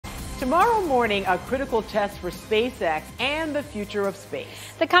Tomorrow morning, a critical test for SpaceX and the future of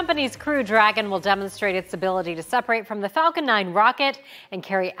space. The company's Crew Dragon will demonstrate its ability to separate from the Falcon 9 rocket and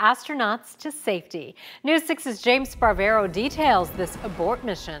carry astronauts to safety. News 6's James Sparvero details this abort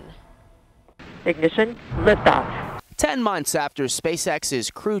mission. Ignition, liftoff. 10 months after SpaceX's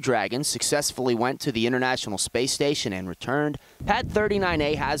Crew Dragon successfully went to the International Space Station and returned, Pad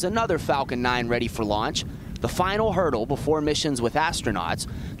 39A has another Falcon 9 ready for launch. The final hurdle before missions with astronauts,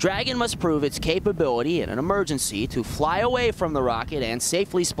 Dragon must prove its capability in an emergency to fly away from the rocket and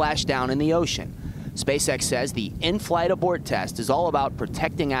safely splash down in the ocean. SpaceX says the in-flight abort test is all about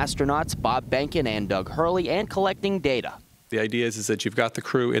protecting astronauts Bob Behnken and Doug Hurley and collecting data. The idea is that you've got the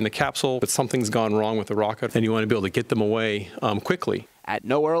crew in the capsule, but something's gone wrong with the rocket, and you want to be able to get them away quickly. At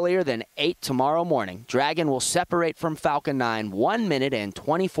no earlier than 8 tomorrow morning, Dragon will separate from Falcon 9 1 minute and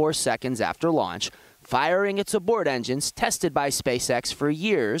 24 seconds after launch, firing its abort engines tested by SpaceX for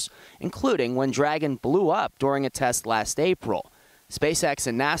years, including when Dragon blew up during a test last April. SpaceX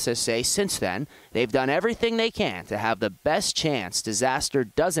and NASA say since then, they've done everything they can to have the best chance disaster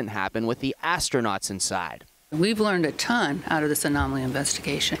doesn't happen with the astronauts inside. We've learned a ton out of this anomaly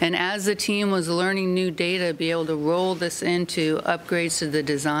investigation. And as the team was learning new data, be able to roll this into upgrades to the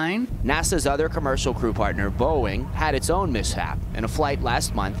design. NASA's other commercial crew partner, Boeing, had its own mishap in a flight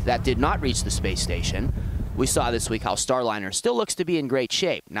last month that did not reach the space station. We saw this week how Starliner still looks to be in great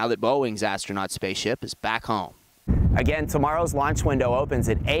shape now that Boeing's astronaut spaceship is back home. Again, tomorrow's launch window opens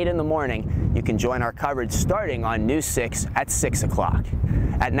at 8 in the morning. You can join our coverage starting on News 6 at 6 o'clock.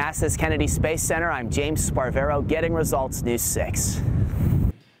 At NASA's Kennedy Space Center, I'm James Sparvero, getting results, News 6.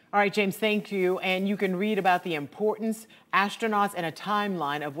 All right, James, thank you. And you can read about the importance, astronauts, and a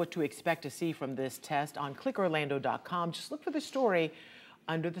timeline of what to expect to see from this test on clickorlando.com. Just look for the story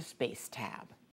under the Space tab.